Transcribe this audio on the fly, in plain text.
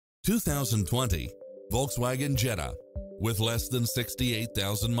2020 Volkswagen Jetta. With less than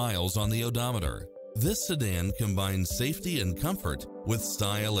 68,000 miles on the odometer, this sedan combines safety and comfort with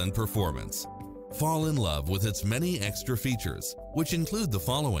style and performance. Fall in love with its many extra features, which include the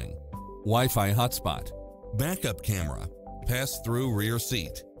following: Wi-Fi hotspot, backup camera, pass-through rear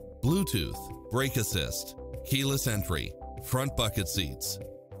seat, Bluetooth, brake assist, keyless entry, front bucket seats,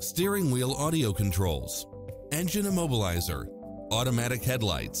 steering wheel audio controls, engine immobilizer, automatic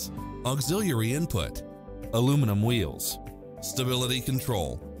headlights, auxiliary input, aluminum wheels, stability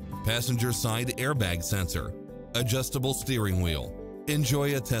control, passenger side airbag sensor, adjustable steering wheel.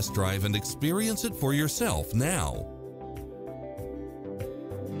 Enjoy a test drive and experience it for yourself now.